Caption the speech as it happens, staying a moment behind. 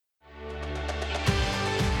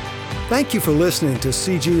Thank you for listening to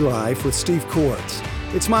CG Life with Steve Kortz.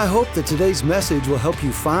 It's my hope that today's message will help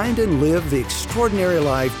you find and live the extraordinary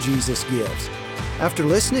life Jesus gives. After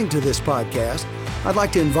listening to this podcast, I'd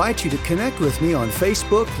like to invite you to connect with me on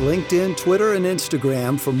Facebook, LinkedIn, Twitter, and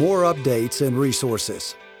Instagram for more updates and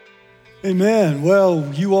resources. Amen.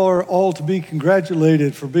 Well, you are all to be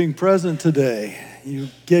congratulated for being present today. You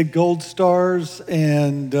get gold stars,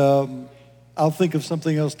 and I'll think of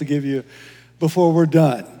something else to give you before we're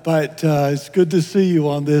done. But it's good to see you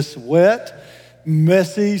on this wet,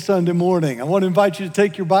 messy Sunday morning. I want to invite you to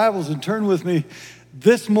take your Bibles and turn with me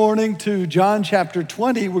this morning to John chapter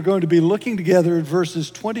 20. We're going to be looking together at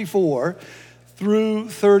verses 24 through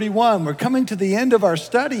 31. We're coming to the end of our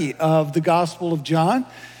study of the Gospel of John.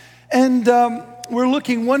 And we're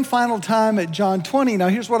looking one final time at John 20. Now,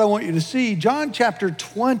 here's what I want you to see. John chapter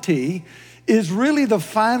 20 is really the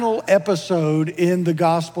final episode in the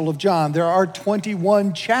Gospel of John. There are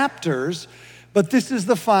 21 chapters, but this is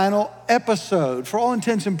the final episode. For all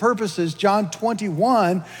intents and purposes, John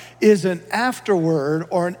 21 is an afterword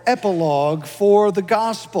or an epilogue for the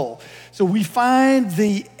Gospel. So we find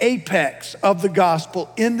the apex of the Gospel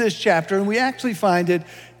in this chapter, and we actually find it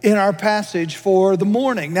in our passage for the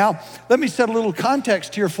morning. Now, let me set a little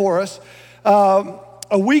context here for us.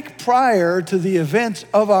 A week prior to the events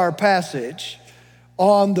of our passage,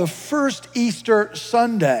 on the first Easter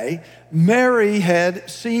Sunday, Mary had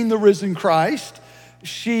seen the risen Christ.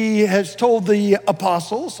 She has told the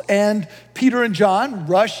apostles, and Peter and John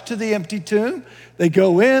rush to the empty tomb. They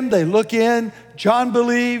go in, they look in. John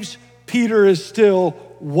believes, Peter is still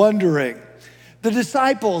wondering. The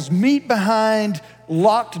disciples meet behind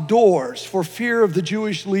locked doors for fear of the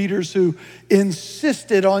Jewish leaders who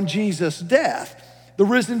insisted on Jesus' death. The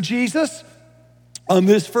risen Jesus, on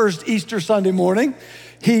this first Easter Sunday morning,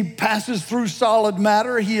 he passes through solid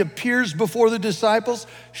matter. He appears before the disciples,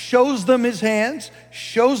 shows them his hands,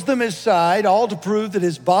 shows them his side, all to prove that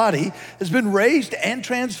his body has been raised and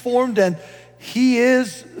transformed, and he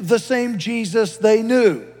is the same Jesus they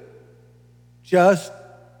knew, just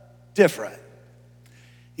different.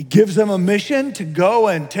 He gives them a mission to go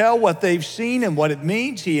and tell what they've seen and what it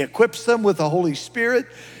means. He equips them with the Holy Spirit.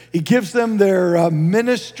 He gives them their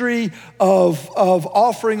ministry of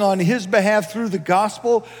offering on his behalf through the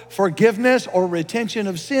gospel, forgiveness or retention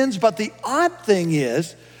of sins. But the odd thing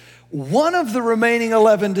is, one of the remaining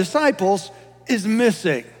 11 disciples is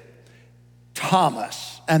missing,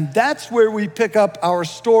 Thomas. And that's where we pick up our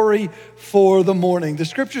story for the morning. The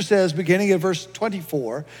scripture says, beginning at verse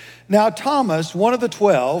 24, "Now Thomas, one of the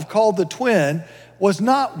 12, called the twin, was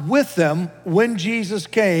not with them when Jesus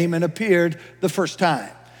came and appeared the first time.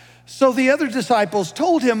 So the other disciples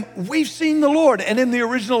told him, 'We've seen the Lord.'" And in the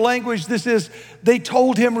original language, this is, they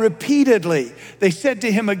told him repeatedly. They said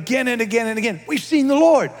to him again and again and again, "We've seen the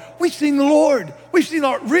Lord. We've seen the Lord. We've seen the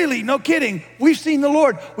Lord." Really, no kidding. "We've seen the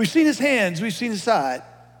Lord. We've seen his hands. We've seen his side."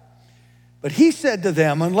 But he said to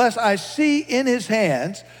them, "Unless I see in his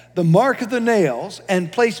hands the mark of the nails,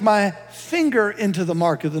 and place my finger into the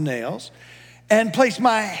mark of the nails, and place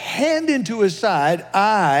my hand into his side,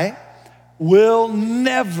 I will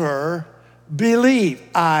never believe."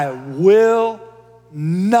 I will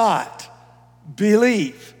not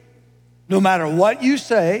believe. No matter what you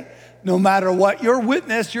say, no matter what your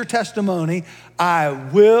witness, your testimony, I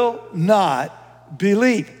will not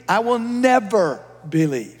believe. I will never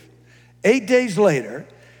believe. 8 days later,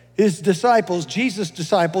 his disciples, Jesus'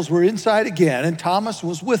 disciples, were inside again, and Thomas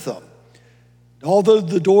was with them. Although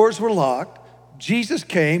the doors were locked, Jesus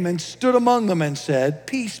came and stood among them and said,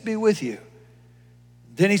 "Peace be with you."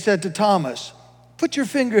 Then he said to Thomas, "Put your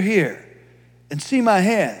finger here and see my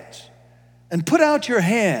hands, and put out your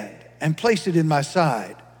hand and place it in my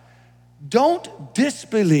side. Don't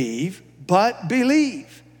disbelieve, but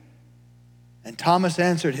believe." And Thomas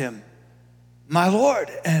answered him, "My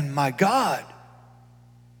Lord and my God."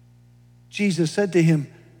 Jesus said to him,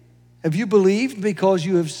 "Have you believed because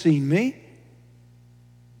you have seen me?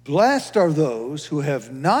 Blessed are those who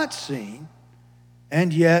have not seen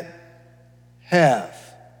and yet have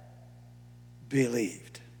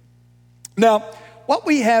believed." Now, what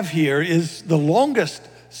we have here is the longest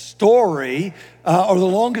story or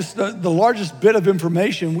the largest bit of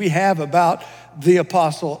information we have about the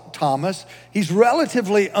Apostle Thomas. He's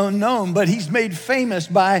relatively unknown, but he's made famous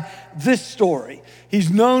by this story. He's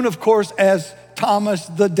known, of course, as Thomas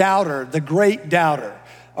the Doubter, the great doubter,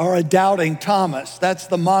 or a doubting Thomas. That's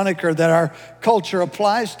the moniker that our culture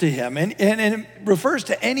applies to him. And it refers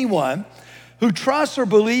to anyone who trusts or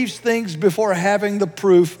believes things before having the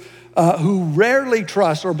proof, who rarely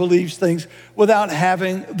trusts or believes things without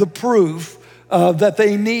having the proof that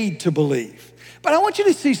they need to believe. But I want you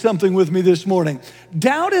to see something with me this morning.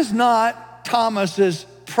 Doubt is not Thomas's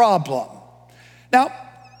problem. Now,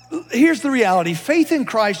 here's the reality. Faith in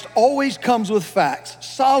Christ always comes with facts,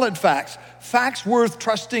 solid facts, facts worth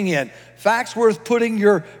trusting in, facts worth putting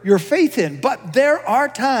your faith in. But there are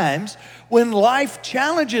times when life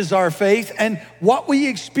challenges our faith, and what we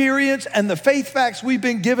experience and the faith facts we've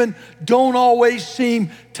been given don't always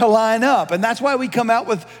seem to line up. And that's why we come out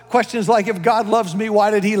with questions like, if God loves me,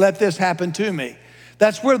 why did he let this happen to me?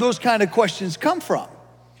 That's where those kind of questions come from.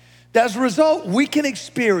 As a result, we can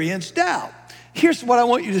experience doubt. Here's what I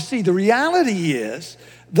want you to see. The reality is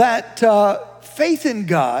that faith in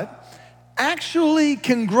God actually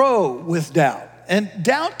can grow with doubt. And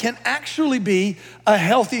doubt can actually be a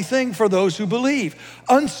healthy thing for those who believe.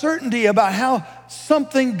 Uncertainty about how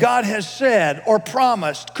something God has said or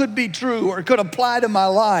promised could be true or could apply to my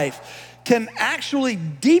life can actually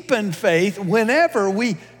deepen faith whenever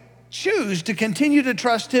we choose to continue to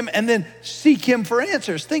trust him and then seek him for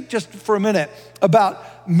answers. Think just for a minute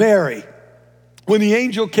about Mary. When the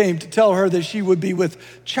angel came to tell her that she would be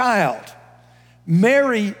with child,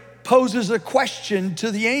 Mary poses a question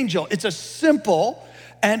to the angel. It's a simple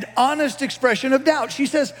and honest expression of doubt. She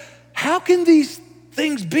says, how can these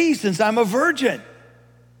things be since I'm a virgin?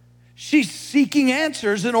 She's seeking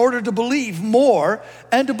answers in order to believe more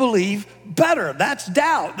and to believe better. That's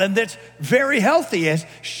doubt, and that's very healthy. As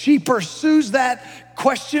she pursues that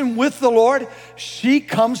question with the Lord, she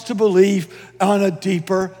comes to believe on a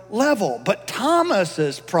deeper level. But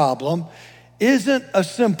Thomas's problem isn't a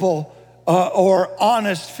simple or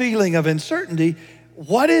honest feeling of uncertainty.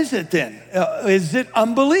 What is it then? Is it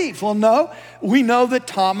unbelief? Well, no. We know that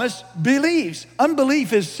Thomas believes.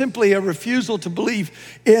 Unbelief is simply a refusal to believe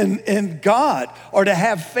in God or to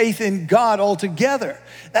have faith in God altogether.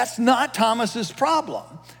 That's not Thomas's problem.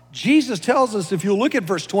 Jesus tells us, if you look at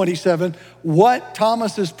verse 27, what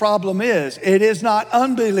Thomas's problem is. It is not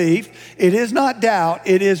unbelief. It is not doubt.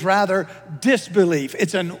 It is rather disbelief.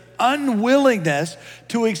 It's an unwillingness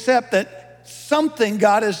to accept that something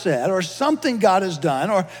God has said or something God has done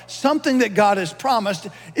or something that God has promised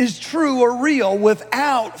is true or real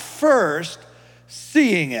without first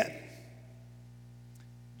seeing it.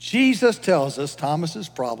 Jesus tells us Thomas's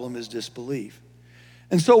problem is disbelief.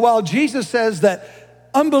 And so while Jesus says that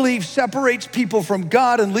unbelief separates people from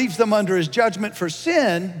God and leaves them under his judgment for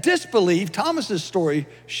sin, disbelief, Thomas's story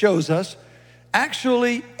shows us,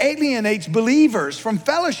 actually alienates believers from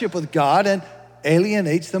fellowship with God and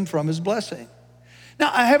alienates them from his blessing. Now,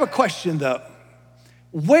 I have a question though.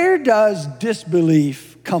 Where does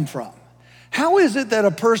disbelief come from? How is it that a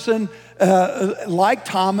person like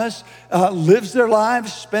Thomas lives their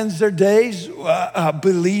lives, spends their days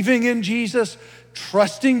believing in Jesus,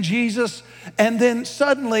 trusting Jesus, and then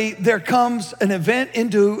suddenly there comes an event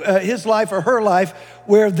into his life or her life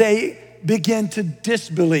where they begin to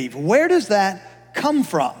disbelieve? Where does that come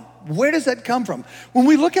from? Where does that come from? When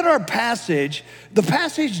we look at our passage, the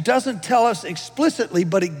passage doesn't tell us explicitly,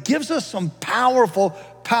 but it gives us some powerful,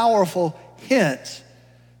 powerful hints.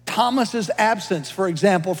 Thomas's absence, for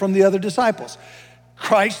example, from the other disciples.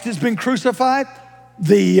 Christ has been crucified.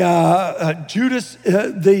 Judas,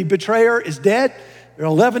 the betrayer, is dead. There are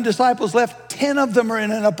 11 disciples left. 10 of them are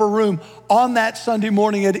in an upper room on that Sunday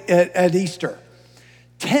morning at Easter.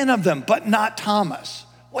 10 of them, but not Thomas.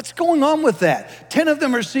 What's going on with that? 10 of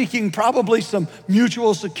them are seeking probably some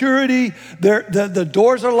mutual security. The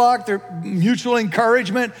doors are locked. They're mutual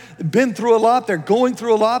encouragement. They've been through a lot. They're going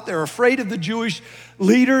through a lot. They're afraid of the Jewish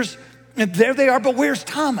leaders. And there they are, but where's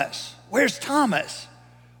Thomas? Where's Thomas?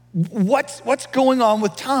 What's going on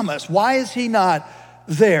with Thomas? Why is he not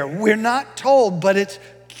there? We're not told, but it's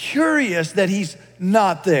curious that he's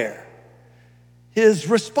not there. His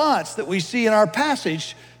response that we see in our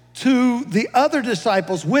passage to the other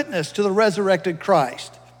disciples' witness to the resurrected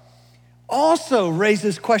Christ also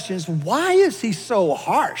raises questions. Why is he so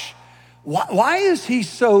harsh? Why is he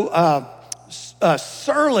so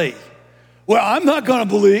surly? Well, I'm not going to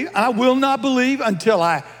believe. I will not believe until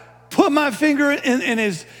I put my finger in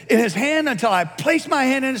his hand, until I place my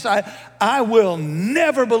hand in his side. I will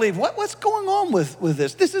never believe. What's going on with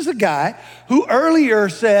this? This is a guy who earlier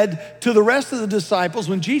said to the rest of the disciples,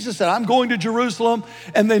 when Jesus said, I'm going to Jerusalem,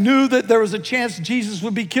 and they knew that there was a chance Jesus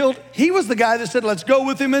would be killed, he was the guy that said, let's go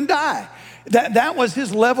with him and die. That was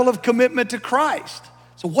his level of commitment to Christ.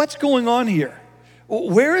 So what's going on here?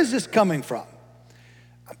 Where is this coming from?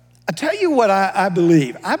 I'll tell you what I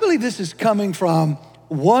believe. I believe this is coming from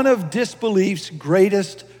one of disbelief's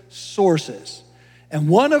greatest sources. And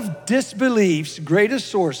one of disbelief's greatest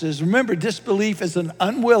sources, remember, disbelief is an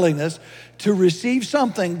unwillingness to receive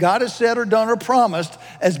something God has said or done or promised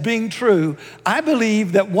as being true. I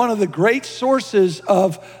believe that one of the great sources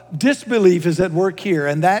of disbelief is at work here,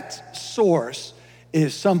 and that source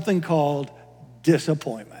is something called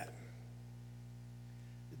disappointment.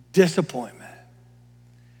 Disappointment.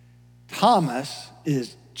 Thomas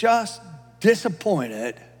is just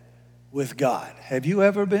disappointed with God. Have you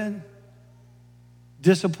ever been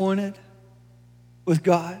disappointed with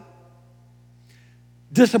God?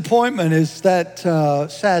 Disappointment is that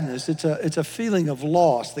sadness. It's a feeling of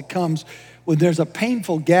loss that comes when there's a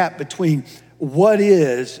painful gap between what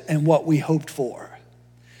is and what we hoped for,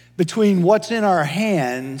 between what's in our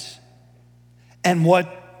hands and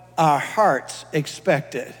what our hearts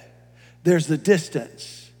expected. There's the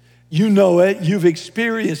distance. You know it, you've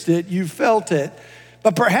experienced it, you've felt it.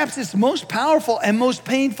 But perhaps it's most powerful and most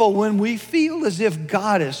painful when we feel as if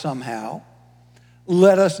God has somehow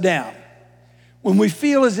let us down. When we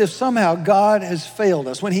feel as if somehow God has failed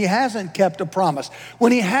us, when he hasn't kept a promise,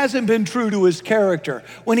 when he hasn't been true to his character,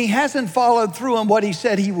 when he hasn't followed through on what he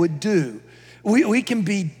said he would do, we can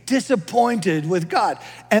be disappointed with God.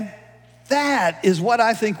 And that is what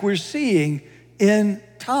I think we're seeing in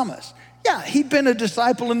Thomas. Yeah, he'd been a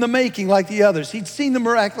disciple in the making like the others. He'd seen the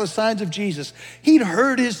miraculous signs of Jesus. He'd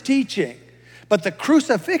heard his teaching. But the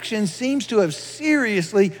crucifixion seems to have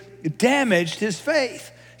seriously damaged his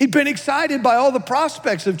faith. He'd been excited by all the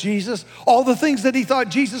prospects of Jesus, all the things that he thought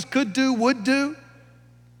Jesus could do, would do.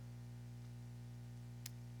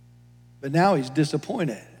 But now he's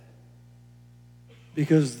disappointed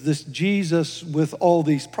because this Jesus with all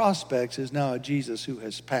these prospects is now a Jesus who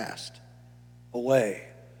has passed away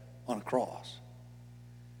on a cross.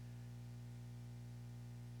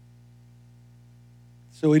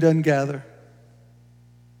 So he doesn't gather.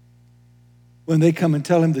 When they come and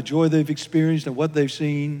tell him the joy they've experienced and what they've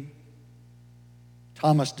seen,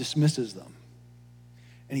 Thomas dismisses them.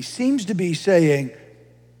 And he seems to be saying,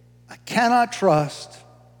 I cannot trust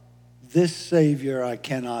this Savior I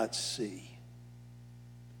cannot see.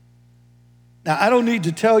 Now, I don't need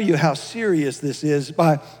to tell you how serious this is.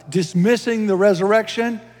 By dismissing the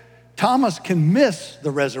resurrection, Thomas can miss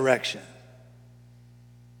the resurrection.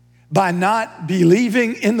 By not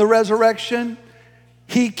believing in the resurrection,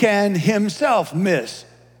 he can himself miss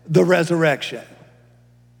the resurrection.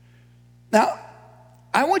 Now,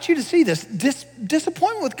 I want you to see this.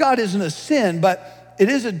 Disappointment with God isn't a sin, but it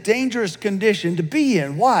is a dangerous condition to be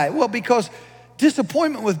in. Why? Well, because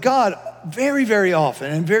disappointment with God very, very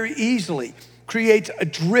often and very easily creates a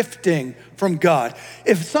drifting from God.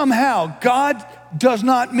 If somehow God does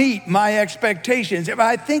not meet my expectations, if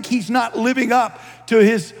I think he's not living up to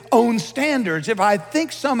his own standards, if I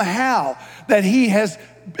think somehow that he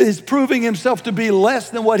is proving himself to be less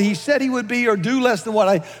than what he said he would be or do less than what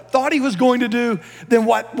I thought he was going to do, then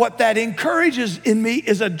what that encourages in me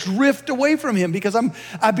is a drift away from him, because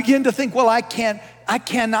I begin to think, well, I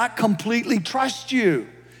cannot completely trust you.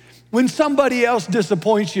 When somebody else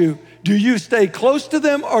disappoints you, do you stay close to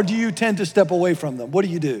them or do you tend to step away from them? What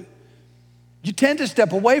do? You tend to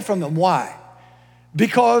step away from them. Why?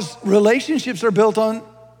 Because relationships are built on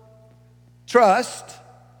trust.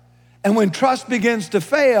 And when trust begins to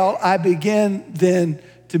fail, I begin then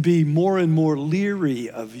to be more and more leery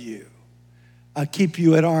of you. I keep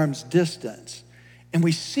you at arm's distance. And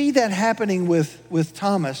we see that happening with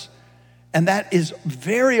Thomas. And that is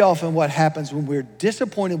very often what happens when we're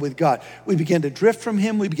disappointed with God. We begin to drift from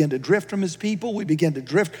him. We begin to drift from his people. We begin to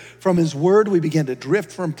drift from his word. We begin to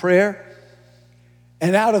drift from prayer.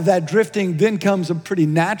 And out of that drifting then comes a pretty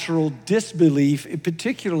natural disbelief,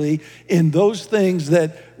 particularly in those things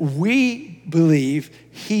that we believe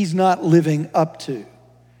he's not living up to.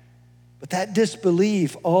 But that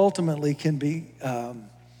disbelief ultimately can be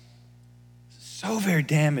so very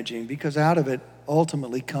damaging, because out of it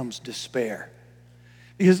ultimately comes despair.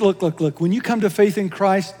 Because look, when you come to faith in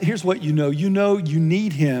Christ, here's what you know. You know you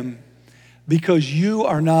need him because you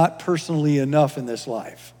are not personally enough in this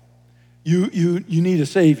life. You need a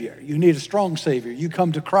Savior. You need a strong Savior. You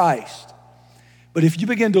come to Christ. But if you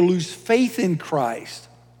begin to lose faith in Christ,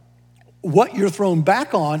 what you're thrown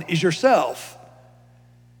back on is yourself.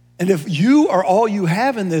 And if you are all you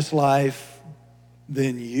have in this life,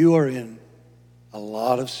 then you are in a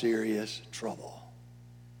lot of serious trouble.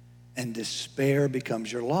 And despair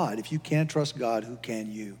becomes your lot. If you can't trust God, who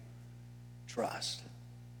can you trust?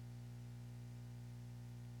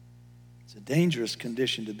 It's a dangerous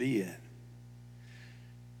condition to be in.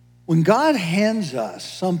 When God hands us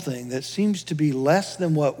something that seems to be less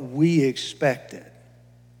than what we expected,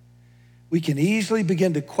 we can easily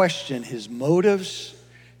begin to question his motives,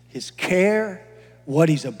 his care, what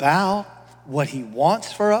he's about, what he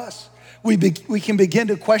wants for us. We can begin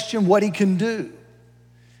to question what he can do.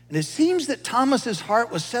 And it seems that Thomas's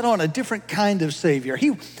heart was set on a different kind of Savior.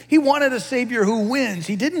 He wanted a Savior who wins.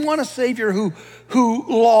 He didn't want a Savior who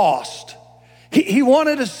lost. He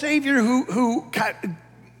wanted a Savior who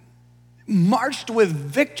marched with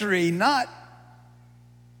victory, not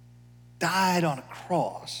died on a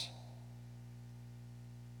cross.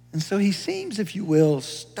 And so he seems, if you will,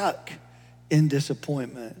 stuck in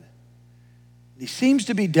disappointment. He seems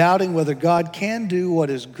to be doubting whether God can do what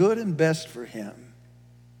is good and best for him.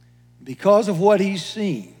 Because of what he's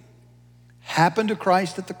seen happen to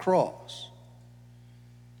Christ at the cross,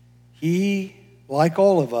 he, like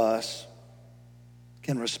all of us,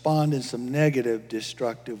 can respond in some negative,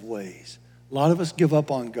 destructive ways. A lot of us give up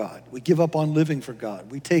on God. We give up on living for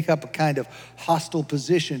God. We take up a kind of hostile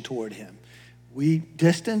position toward him. We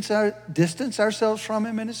distance ourselves from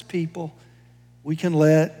him and his people. We can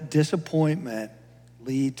let disappointment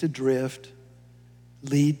lead to drift,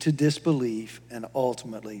 lead to disbelief, and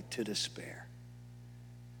ultimately to despair.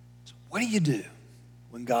 So what do you do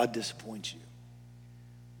when God disappoints you?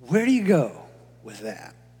 Where do you go with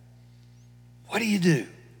that? What do you do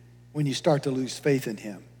when you start to lose faith in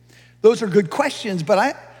him? Those are good questions, but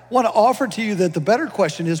I want to offer to you that the better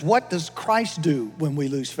question is, what does Christ do when we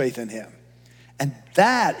lose faith in him? And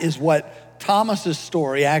that is what Thomas's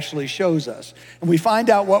story actually shows us. And we find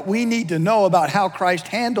out what we need to know about how Christ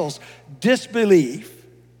handles disbelief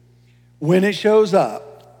when it shows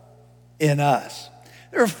up in us.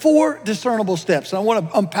 There are 4 discernible steps, and I want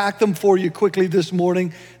to unpack them for you quickly this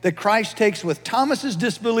morning, that Christ takes with Thomas's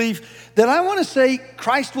disbelief, that I want to say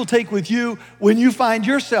Christ will take with you when you find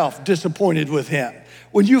yourself disappointed with him,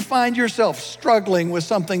 when you find yourself struggling with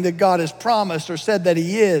something that God has promised or said that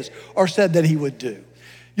he is or said that he would do.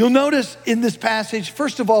 You'll notice in this passage,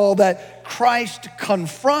 first of all, that Christ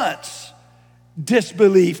confronts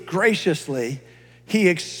disbelief graciously. He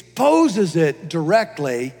exposes it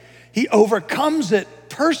directly. He overcomes it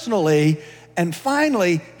personally. And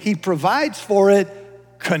finally, he provides for it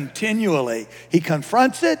continually. He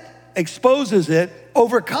confronts it, exposes it,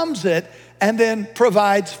 overcomes it, and then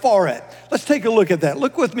provides for it. Let's take a look at that.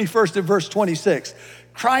 Look with me first at verse 26.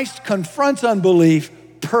 Christ confronts unbelief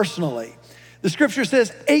personally. The scripture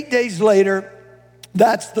says 8 days later,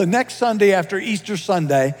 that's the next Sunday after Easter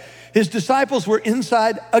Sunday, his disciples were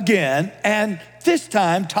inside again, and this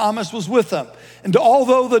time Thomas was with them. And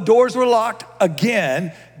although the doors were locked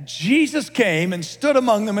again, Jesus came and stood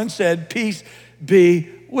among them and said, "Peace be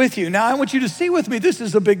with you." Now I want you to see with me, this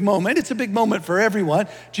is a big moment. It's a big moment for everyone.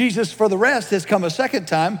 Jesus, for the rest, has come a second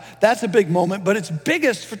time. That's a big moment, but it's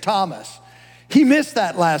biggest for Thomas. He missed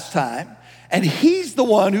that last time. And he's the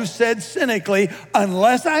one who said cynically,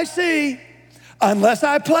 unless I see, unless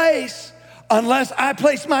I place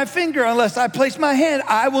my finger, unless I place my hand,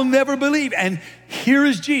 I will never believe. And here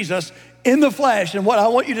is Jesus in the flesh. And what I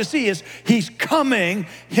want you to see is he's coming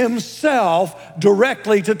himself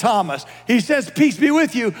directly to Thomas. He says, "Peace be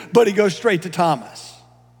with you," but he goes straight to Thomas.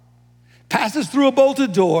 Passes through a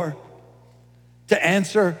bolted door to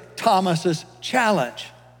answer Thomas's challenge.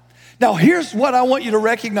 Now, here's what I want you to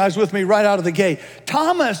recognize with me right out of the gate.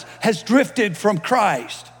 Thomas has drifted from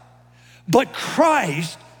Christ, but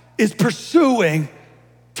Christ is pursuing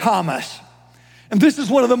Thomas. And this is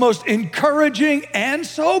one of the most encouraging and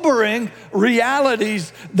sobering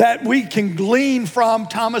realities that we can glean from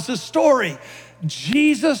Thomas's story.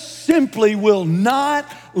 Jesus simply will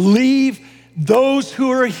not leave those who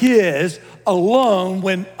are his alone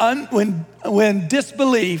when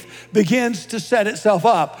disbelief begins to set itself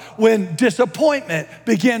up, when disappointment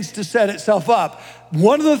begins to set itself up.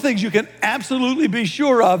 One of the things you can absolutely be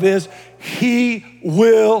sure of is he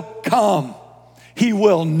will come. He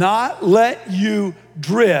will not let you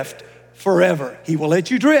drift forever. He will let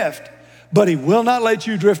you drift, but he will not let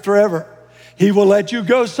you drift forever. He will let you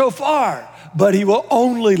go so far, but he will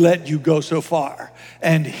only let you go so far.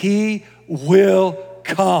 And he will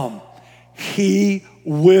come. He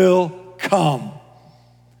will come.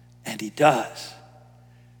 And he does.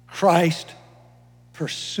 Christ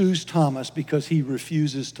pursues Thomas because he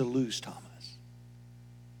refuses to lose Thomas.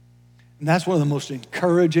 And that's one of the most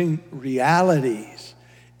encouraging realities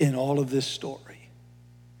in all of this story.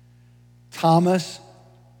 Thomas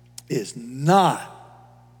is not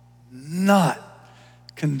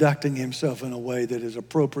conducting himself in a way that is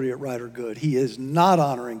appropriate, right, or good. He is not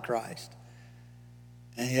honoring Christ.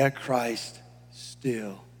 And yet Christ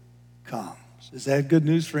still comes. Is that good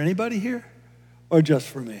news for anybody here or just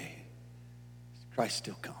for me? Christ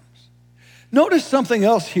still comes. Notice something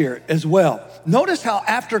else here as well. Notice how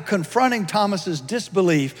after confronting Thomas's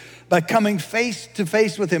disbelief by coming face to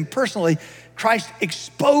face with him personally, Christ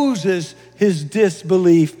exposes his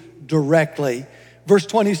disbelief directly. Verse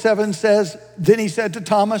 27 says, then he said to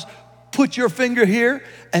Thomas, put your finger here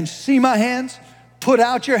and see my hands. Put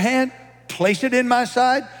out your hand, place it in my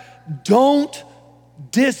side. Don't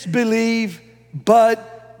disbelieve,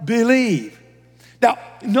 but believe. Now,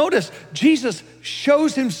 notice Jesus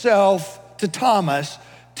shows himself to Thomas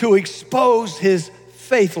to expose his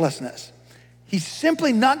faithlessness. He's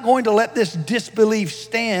simply not going to let this disbelief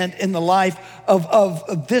stand in the life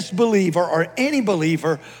of this believer or any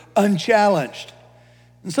believer unchallenged.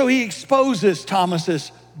 And so he exposes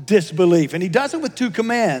Thomas's disbelief, and he does it with two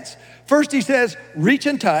commands. First, he says, reach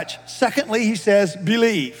and touch. Secondly, he says,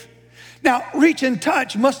 believe. Now, reach and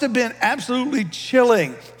touch must have been absolutely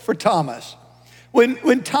chilling for Thomas.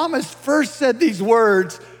 When Thomas first said these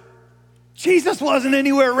words, Jesus wasn't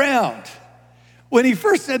anywhere around. When he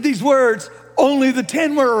first said these words, only the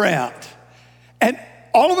 10 were around. And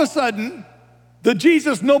all of a sudden, the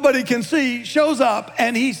Jesus nobody can see shows up,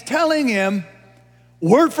 and he's telling him,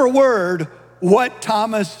 word for word, what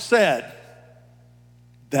Thomas said.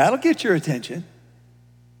 That'll get your attention.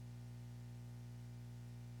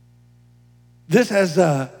 This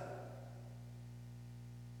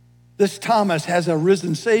Thomas has a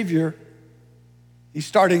risen Savior. He's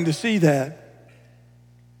starting to see that.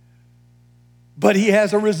 But he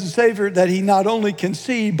has a risen Savior that he not only can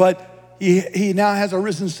see, but he now has a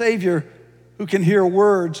risen Savior who can hear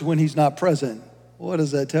words when he's not present. What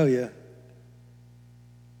does that tell you?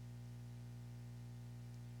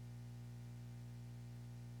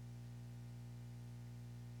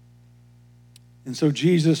 And so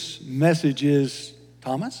Jesus' message is,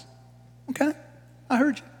 Thomas, okay, I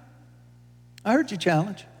heard you. I heard your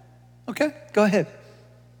challenge. Okay, go ahead.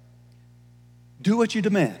 Do what you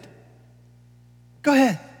demand. Go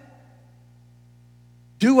ahead.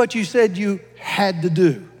 Do what you said you had to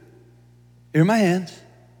do. Here are my hands.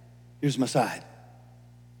 Here's my side.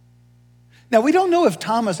 Now, we don't know if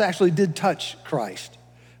Thomas actually did touch Christ,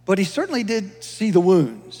 but he certainly did see the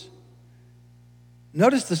wounds.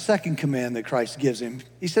 Notice the second command that Christ gives him.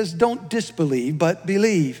 He says, don't disbelieve, but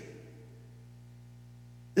believe.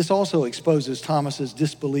 This also exposes Thomas's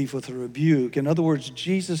disbelief with a rebuke. In other words,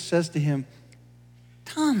 Jesus says to him,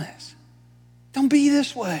 Thomas, don't be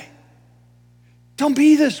this way. Don't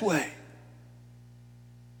be this way.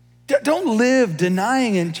 Don't live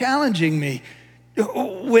denying and challenging me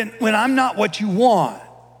when I'm not what you want.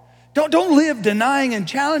 Don't live denying and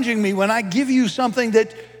challenging me when I give you something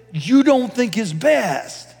that you don't think is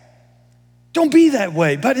best. Don't be that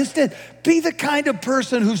way, but instead be the kind of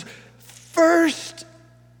person whose first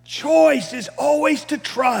choice is always to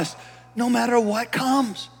trust no matter what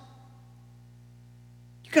comes.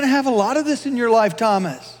 You're going to have a lot of this in your life,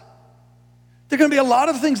 Thomas. There are going to be a lot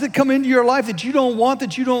of things that come into your life that you don't want,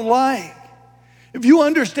 that you don't like. If you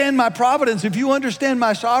understand my providence, if you understand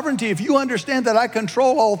my sovereignty, if you understand that I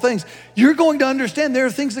control all things, you're going to understand there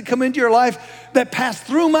are things that come into your life that pass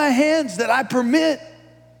through my hands that I permit.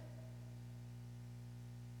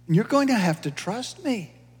 And you're going to have to trust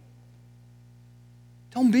me.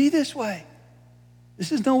 Don't be this way.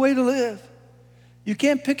 This is no way to live. You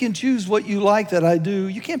can't pick and choose what you like that I do.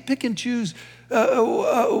 You can't pick and choose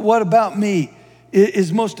what about me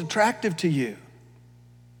is most attractive to you.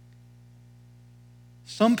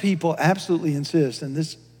 Some people absolutely insist, and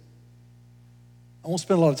this, I won't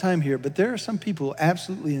spend a lot of time here, but there are some people who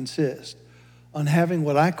absolutely insist on having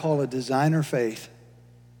what I call a designer faith.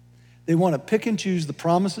 They want to pick and choose the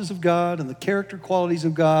promises of God and the character qualities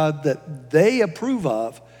of God that they approve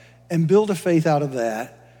of and build a faith out of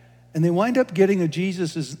that. And they wind up getting a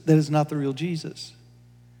Jesus that is not the real Jesus.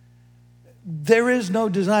 There is no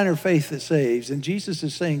designer faith that saves. And Jesus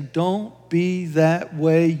is saying, don't be that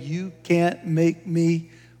way. You can't make me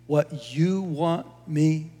what you want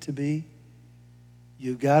me to be.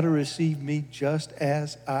 You got to receive me just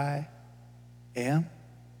as I am.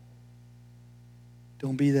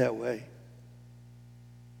 Don't be that way.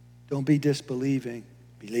 Don't be disbelieving.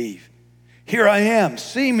 Believe. Here I am.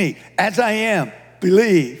 See me as I am.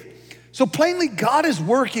 Believe. So plainly, God is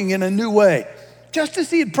working in a new way, just as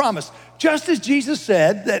he had promised, just as Jesus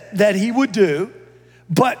said that he would do,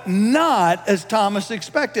 but not as Thomas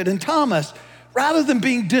expected. And Thomas, rather than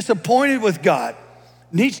being disappointed with God,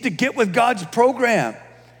 needs to get with God's program.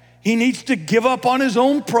 He needs to give up on his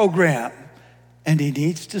own program. And he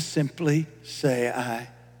needs to simply say, I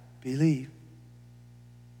believe.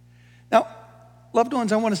 Now, loved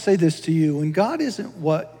ones, I want to say this to you. When God isn't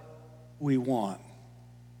what we want,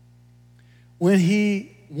 when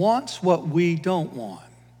he wants what we don't want.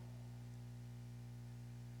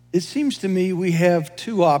 It seems to me we have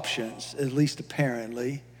two options, at least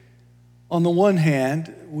apparently. On the one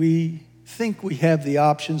hand, we think we have the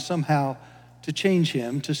option somehow to change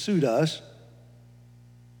him to suit us.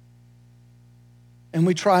 And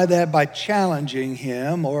we try that by challenging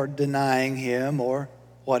him or denying him or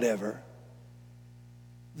whatever.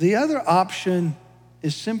 The other option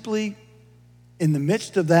is simply in the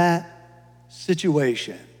midst of that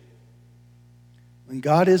situation, when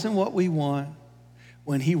God isn't what we want,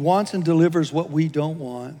 when he wants and delivers what we don't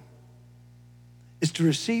want, is to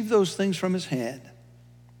receive those things from his hand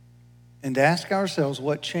and ask ourselves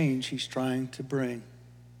what change he's trying to bring.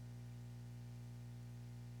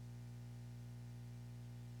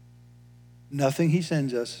 Nothing he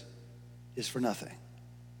sends us is for nothing.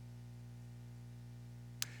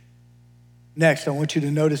 Next, I want you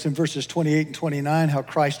to notice in verses 28 and 29 how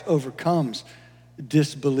Christ overcomes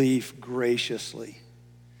disbelief graciously.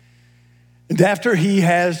 And after he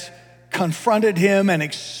has confronted him and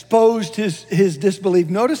exposed his disbelief,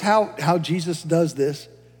 notice how Jesus does this.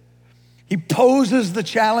 He poses the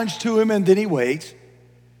challenge to him and then he waits.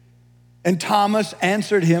 And Thomas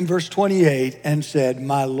answered him, verse 28, and said,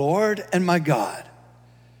 "My Lord and my God."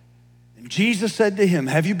 And Jesus said to him,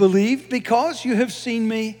 "Have you believed because you have seen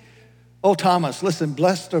me? Oh, Thomas, listen,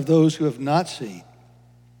 blessed are those who have not seen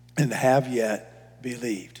and have yet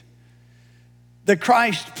believed." That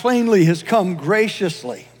Christ plainly has come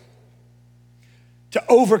graciously to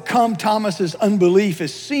overcome Thomas's unbelief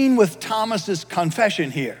is seen with Thomas's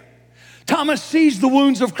confession here. Thomas sees the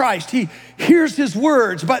wounds of Christ. He hears his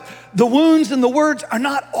words, but the wounds and the words are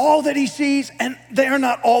not all that he sees, and they are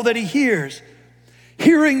not all that he hears.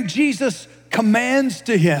 Hearing Jesus' commands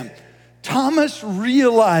to him, Thomas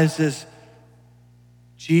realizes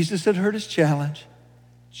Jesus had heard his challenge.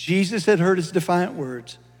 Jesus had heard his defiant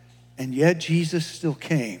words, and yet Jesus still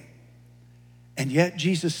came. And yet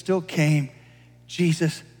Jesus still came.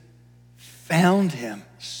 Jesus found him,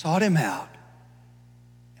 sought him out.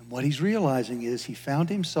 And what he's realizing is he found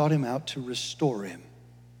him, sought him out to restore him.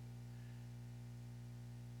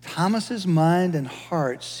 Thomas's mind and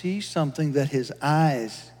heart see something that his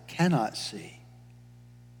eyes cannot see.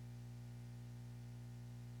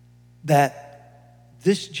 That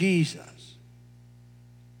this Jesus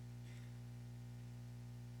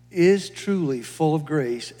is truly full of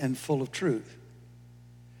grace and full of truth.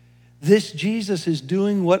 This Jesus is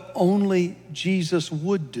doing what only Jesus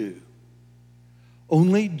would do.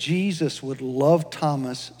 Only Jesus would love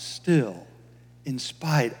Thomas still, in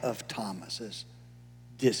spite of Thomas's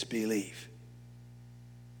disbelief.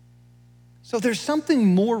 So there's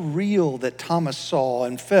something more real that Thomas saw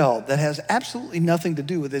and felt that has absolutely nothing to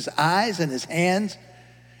do with his eyes and his hands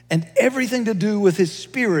and everything to do with his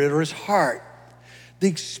spirit or his heart. The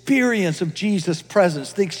experience of Jesus'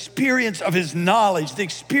 presence, the experience of his knowledge, the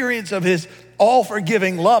experience of his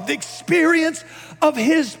all-forgiving love, the experience of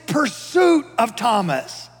his pursuit of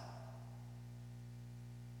Thomas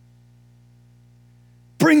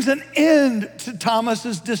brings an end to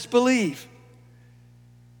Thomas's disbelief.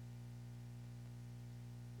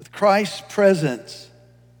 With Christ's presence,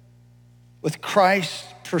 with Christ's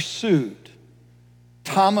pursuit,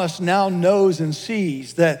 Thomas now knows and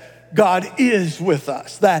sees that God is with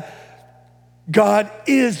us, that God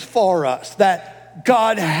is for us, that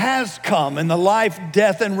God has come in the life,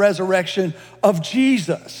 death, and resurrection of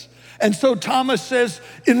Jesus. And so Thomas says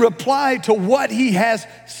in reply to what he has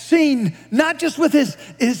seen, not just with his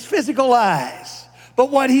physical eyes, but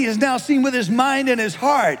what he has now seen with his mind and his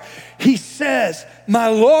heart, he says, "My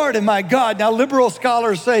Lord and my God." Now, liberal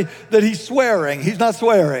scholars say that he's swearing. He's not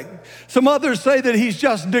swearing. Some others say that he's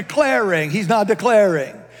just declaring. He's not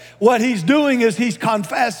declaring. What he's doing is he's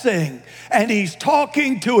confessing and he's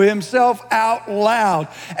talking to himself out loud.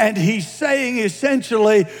 And he's saying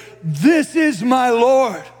essentially, "This is my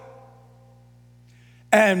Lord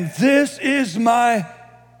and this is my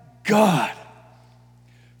God."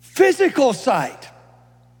 Physical sight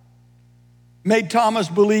made Thomas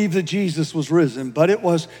believe that Jesus was risen, but it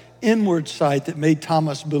was inward sight that made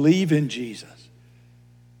Thomas believe in Jesus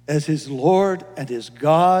as his Lord and his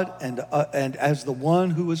God and as the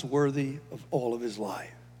one who is worthy of all of his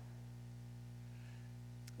life.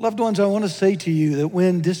 Loved ones, I want to say to you that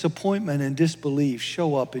when disappointment and disbelief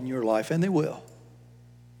show up in your life, and they will,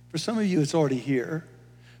 for some of you it's already here,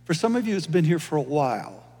 for some of you it's been here for a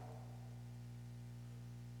while.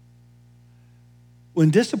 When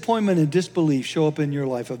disappointment and disbelief show up in your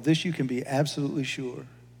life, of this you can be absolutely sure.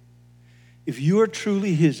 If you are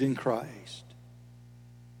truly his in Christ,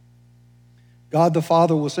 God the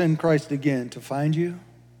Father will send Christ again to find you,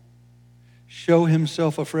 show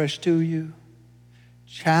himself afresh to you,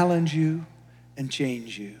 challenge you, and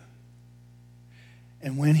change you.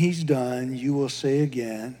 And when he's done, you will say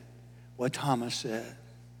again what Thomas said.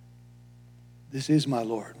 This is my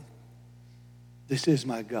Lord. This is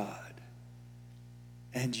my God.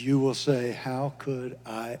 And you will say, how could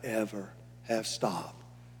I ever have stopped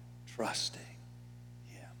trusting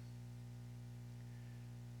him?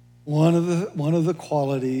 One of the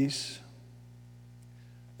qualities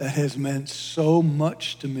that has meant so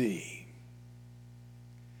much to me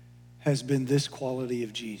has been this quality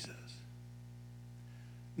of Jesus.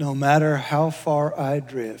 No matter how far I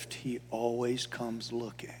drift, he always comes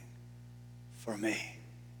looking for me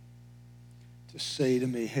to say to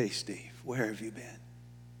me, hey, Steve, where have you been?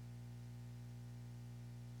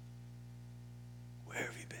 Where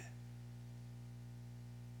have you been?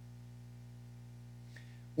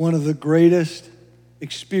 One of the greatest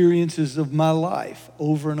experiences of my life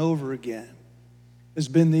over and over again has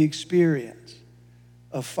been the experience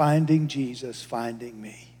of finding Jesus, finding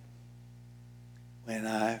me when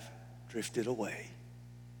I've drifted away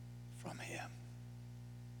from him.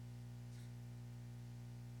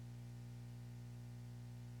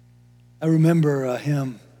 I remember a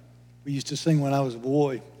hymn we used to sing when I was a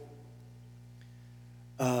boy.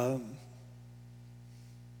 It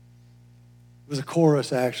was a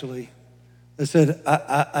chorus, actually, that said,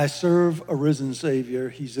 I serve a risen Savior.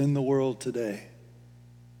 He's in the world today.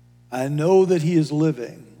 I know that he is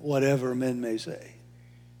living, whatever men may say.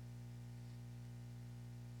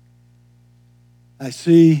 I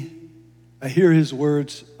hear his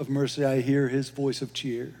words of mercy. I hear his voice of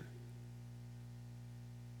cheer.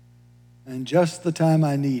 And just the time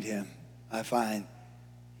I need him, I find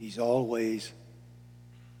he's always.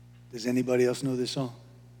 Does anybody else know this song?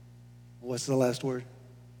 What's the last word?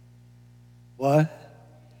 What?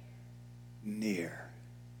 Near.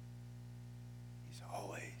 He's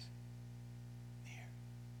always near.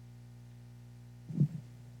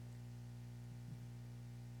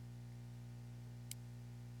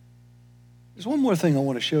 There's one more thing I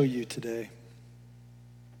want to show you today.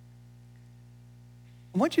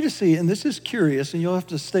 I want you to see, and this is curious, and you'll have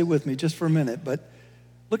to stay with me just for a minute, but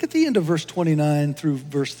look at the end of verse 29 through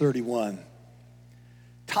verse 31.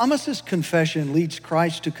 Thomas's confession leads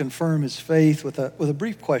Christ to confirm his faith with a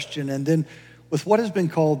brief question, and then with what has been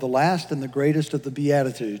called the last and the greatest of the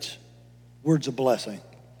Beatitudes, words of blessing.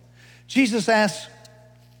 Jesus asks,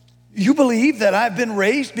 you believe that I've been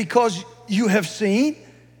raised because you have seen?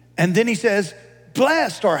 And then he says,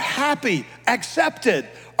 blessed or happy, accepted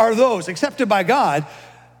are those, accepted by God.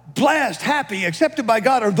 Blessed, happy, accepted by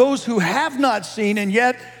God are those who have not seen and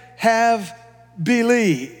yet have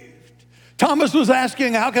believed. Thomas was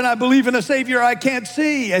asking, how can I believe in a Savior I can't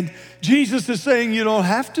see? And Jesus is saying, you don't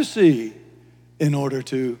have to see in order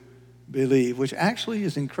to believe, which actually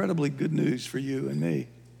is incredibly good news for you and me.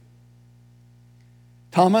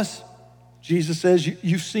 Thomas, Jesus says,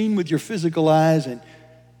 you've seen with your physical eyes and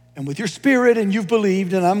with your spirit, and you've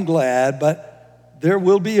believed, and I'm glad, but there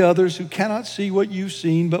will be others who cannot see what you've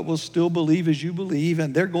seen, but will still believe as you believe,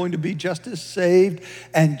 and they're going to be just as saved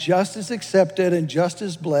and just as accepted and just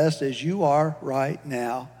as blessed as you are right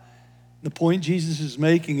now. The point Jesus is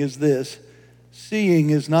making is this: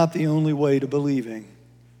 seeing is not the only way to believing.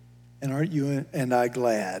 And aren't you and I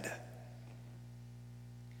glad?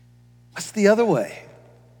 What's the other way?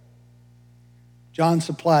 John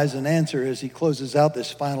supplies an answer as he closes out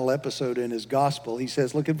this final episode in his gospel. He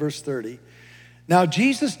says, look at verse 30. Now,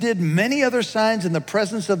 Jesus did many other signs in the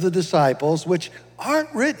presence of the disciples, which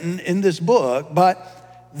aren't written in this book,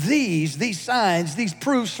 but these signs, these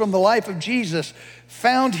proofs from the life of Jesus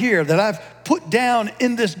found here that I've put down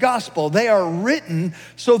in this gospel, they are written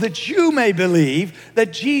so that you may believe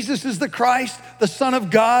that Jesus is the Christ, the Son of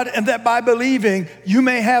God, and that by believing you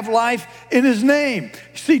may have life in his name.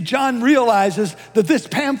 See, John realizes that this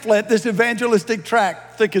pamphlet, this evangelistic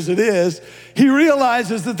tract, thick as it is, he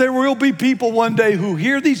realizes that there will be people one day who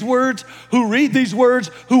hear these words, who read these words,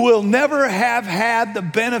 who will never have had the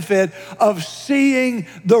benefit of seeing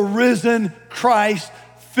the risen Christ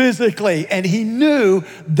physically. And he knew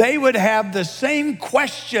they would have the same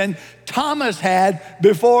question Thomas had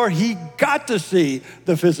before he got to see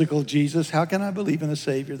the physical Jesus. How can I believe in a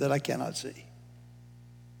Savior that I cannot see?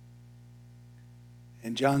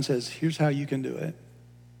 And John says, here's how you can do it.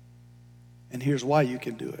 And here's why you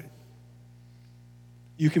can do it.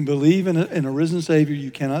 You can believe in a risen Savior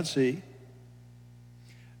you cannot see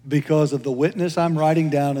because of the witness I'm writing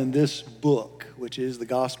down in this book, which is the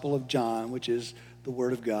Gospel of John, which is the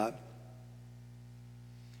Word of God.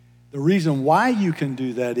 The reason why you can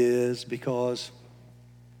do that is because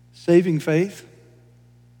saving faith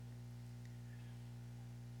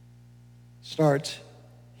starts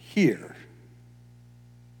here,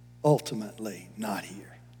 ultimately not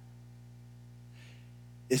here.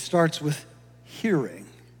 It starts with hearing,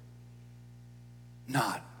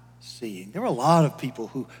 not seeing. There were a lot of people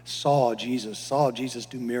who saw Jesus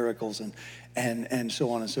do miracles and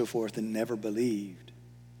so on and so forth and never believed.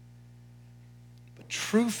 But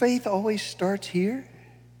true faith always starts here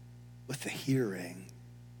with the hearing.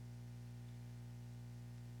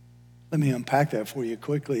 Let me unpack that for you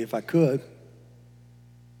quickly if I could.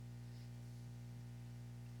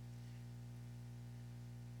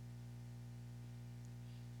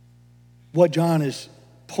 What John is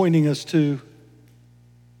pointing us to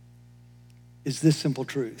is this simple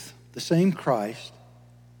truth. The same Christ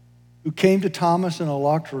who came to Thomas in a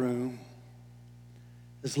locked room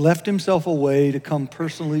has left himself a way to come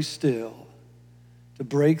personally still, to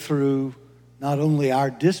break through not only our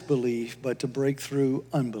disbelief, but to break through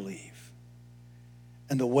unbelief.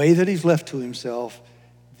 And the way that he's left to himself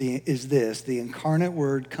is this: the incarnate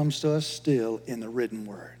word comes to us still in the written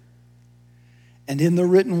word. And in the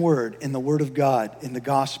written word, in the word of God, in the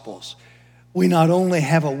Gospels, we not only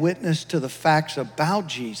have a witness to the facts about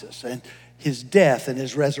Jesus and his death and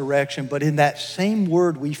his resurrection, but in that same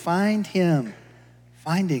word we find him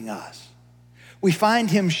finding us. We find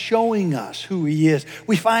him showing us who he is.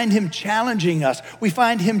 We find him challenging us. We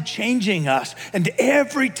find him changing us. And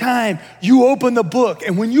every time you open the book,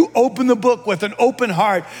 and when you open the book with an open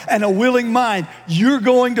heart and a willing mind, you're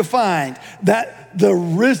going to find that the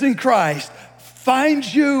risen Christ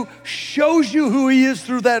finds you, shows you who he is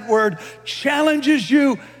through that word, challenges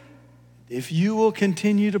you. If you will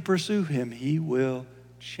continue to pursue him, he will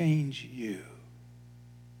change you.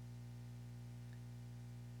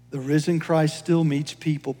 The risen Christ still meets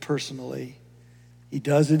people personally. He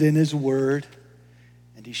does it in his word,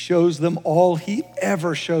 and he shows them all he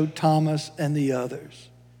ever showed Thomas and the others,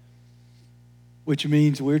 which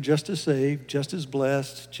means we're just as saved, just as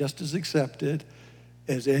blessed, just as accepted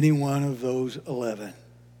as any one of those 11.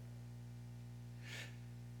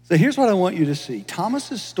 So here's what I want you to see.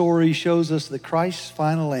 Thomas's story shows us that Christ's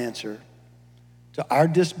final answer to our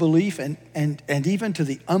disbelief and even to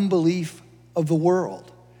the unbelief of the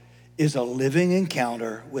world is a living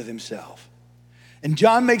encounter with himself. And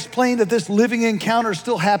John makes plain that this living encounter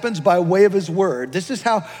still happens by way of his word. This is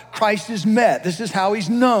how Christ is met. This is how he's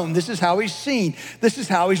known. This is how he's seen. This is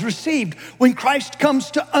how he's received. When Christ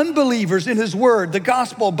comes to unbelievers in his word, the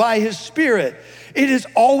gospel by his spirit, it is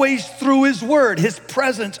always through his word. His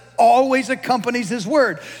presence always accompanies his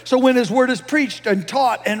word. So when his word is preached and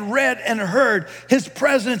taught and read and heard, his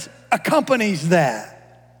presence accompanies that.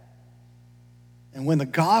 And when the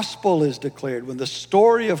gospel is declared, when the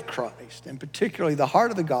story of Christ, and particularly the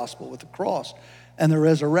heart of the gospel with the cross and the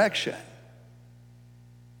resurrection,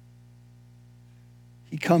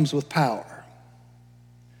 he comes with power.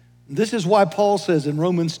 This is why Paul says in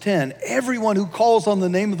Romans 10, everyone who calls on the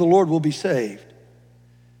name of the Lord will be saved.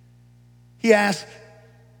 He asks,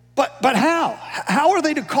 but how? How are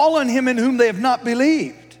they to call on him in whom they have not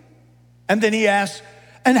believed? And then he asks,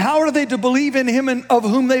 and how are they to believe in him of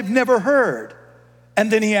whom they've never heard? And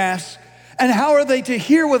then he asks, and how are they to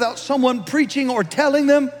hear without someone preaching or telling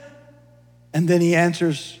them? And then he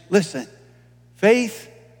answers, listen, faith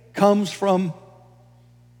comes from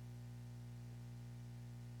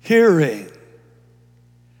hearing,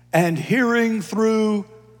 and hearing through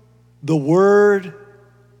the word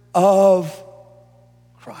of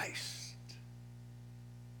Christ.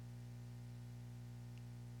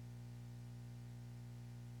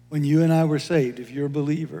 When you and I were saved, if you're a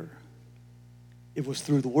believer, it was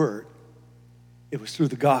through the word. It was through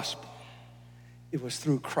the gospel. It was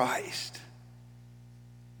through Christ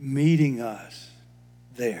meeting us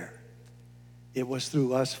there. It was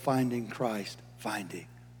through us finding Christ, finding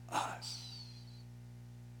us.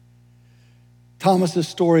 Thomas's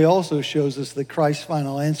story also shows us that Christ's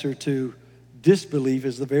final answer to disbelief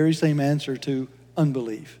is the very same answer to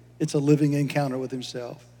unbelief. It's a living encounter with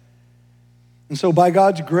himself. And so by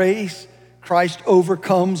God's grace, Christ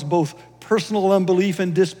overcomes both personal unbelief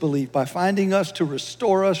and disbelief by finding us to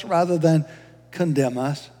restore us rather than condemn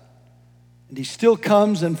us. And he still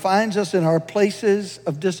comes and finds us in our places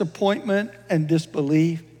of disappointment and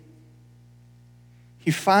disbelief.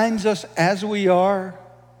 He finds us as we are,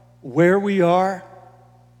 where we are.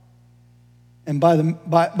 And by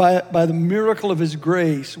the miracle of his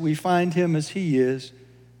grace, we find him as he is,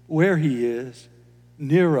 where he is,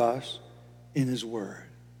 near us in his word.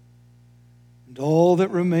 And all that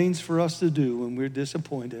remains for us to do when we're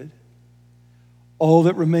disappointed, all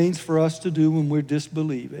that remains for us to do when we're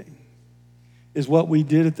disbelieving, is what we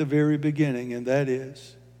did at the very beginning, and that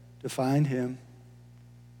is to find him,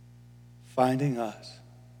 finding us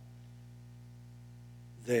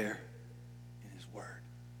there in his word.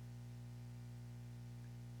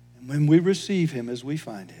 And when we receive him as we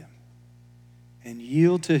find him and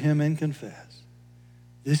yield to him and confess,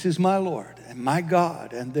 this is my Lord and my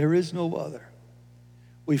God, and there is no other,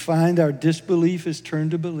 we find our disbelief is turned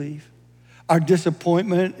to belief, our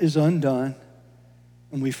disappointment is undone,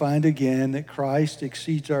 and we find again that Christ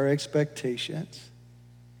exceeds our expectations.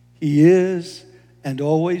 He is and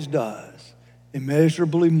always does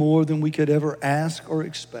immeasurably more than we could ever ask or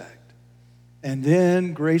expect. And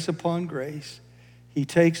then, grace upon grace, he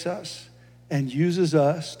takes us and uses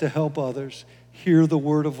us to help others hear the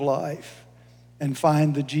word of life and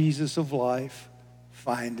find the Jesus of life,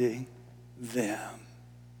 finding them.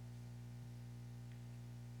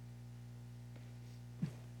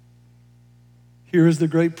 Here is the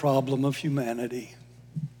great problem of humanity,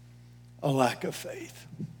 a lack of faith.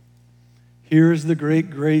 Here is the great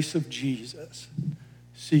grace of Jesus,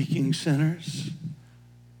 seeking sinners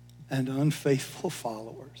and unfaithful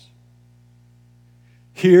followers.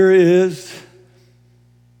 Here is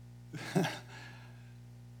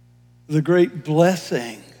the great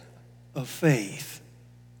blessing of faith,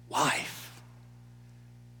 life.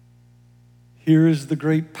 Here is the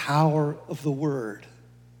great power of the word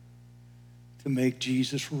to make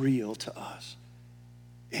Jesus real to us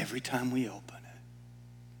every time we open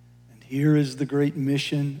it. And here is the great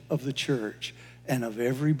mission of the church and of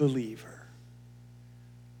every believer,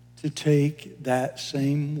 to take that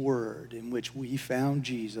same word in which we found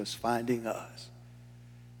Jesus finding us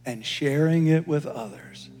and sharing it with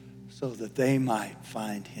others so that they might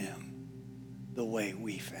find him the way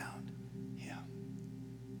we found him.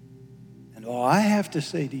 And all I have to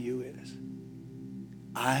say to you is,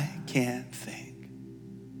 I can't think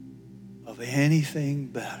of anything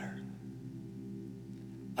better.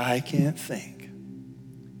 I can't think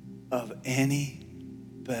of any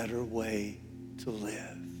better way to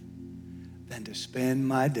live than to spend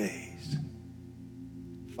my days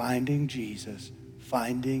finding Jesus,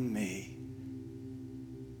 finding me,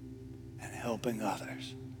 and helping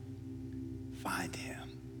others find him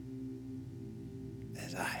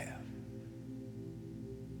as I have.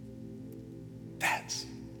 That's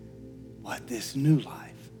what this new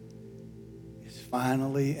life is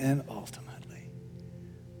finally and ultimately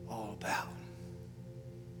all about.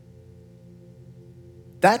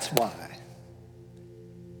 That's why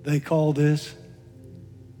they call this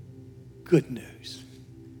good news.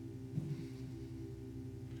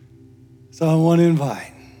 So I want to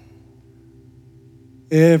invite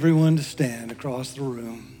everyone to stand across the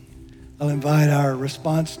room. I'll invite our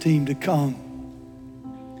response team to come.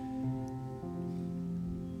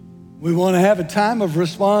 We want to have a time of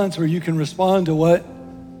response where you can respond to what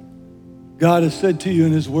God has said to you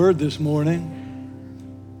in his word this morning.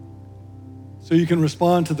 So you can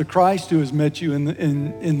respond to the Christ who has met you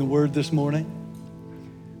in the word this morning.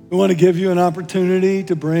 We want to give you an opportunity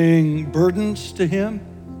to bring burdens to him,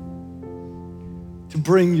 to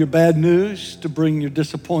bring your bad news, to bring your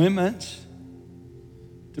disappointments,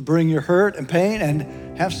 to bring your hurt and pain,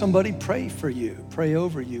 and have somebody pray for you, pray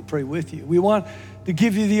over you, pray with you. We want to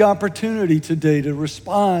give you the opportunity today to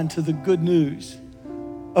respond to the good news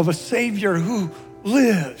of a Savior who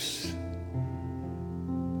lives,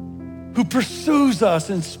 who pursues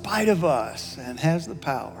us in spite of us and has the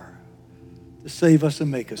power to save us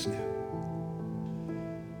and make us new.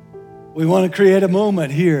 We want to create a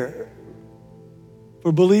moment here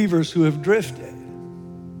for believers who have drifted,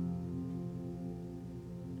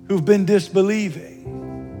 who've been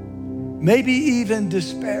disbelieving, maybe even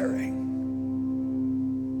despairing,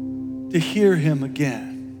 to hear him again.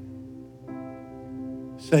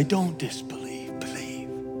 Say, don't disbelieve, believe.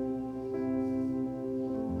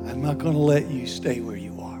 I'm not going to let you stay where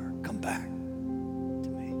you are. Come back to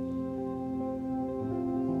me.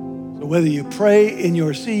 So whether you pray in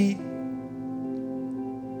your seat,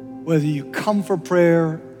 whether you come for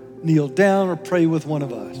prayer, kneel down, or pray with one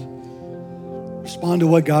of us, respond to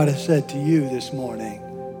what God has said to you this morning.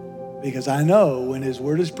 Because I know when his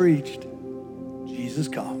word is preached, Jesus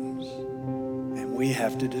comes. And we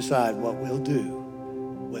have to decide what we'll do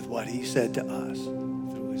with what he said to us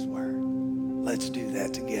through his word. Let's do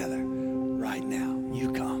that together right now.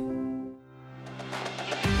 You come.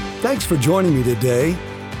 Thanks for joining me today.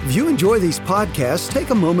 If you enjoy these podcasts, take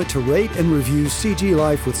a moment to rate and review CG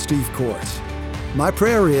Life with Steve Courts. My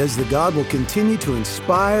prayer is that God will continue to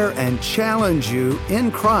inspire and challenge you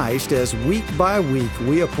in Christ as week by week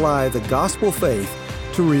we apply the gospel faith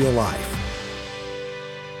to real life.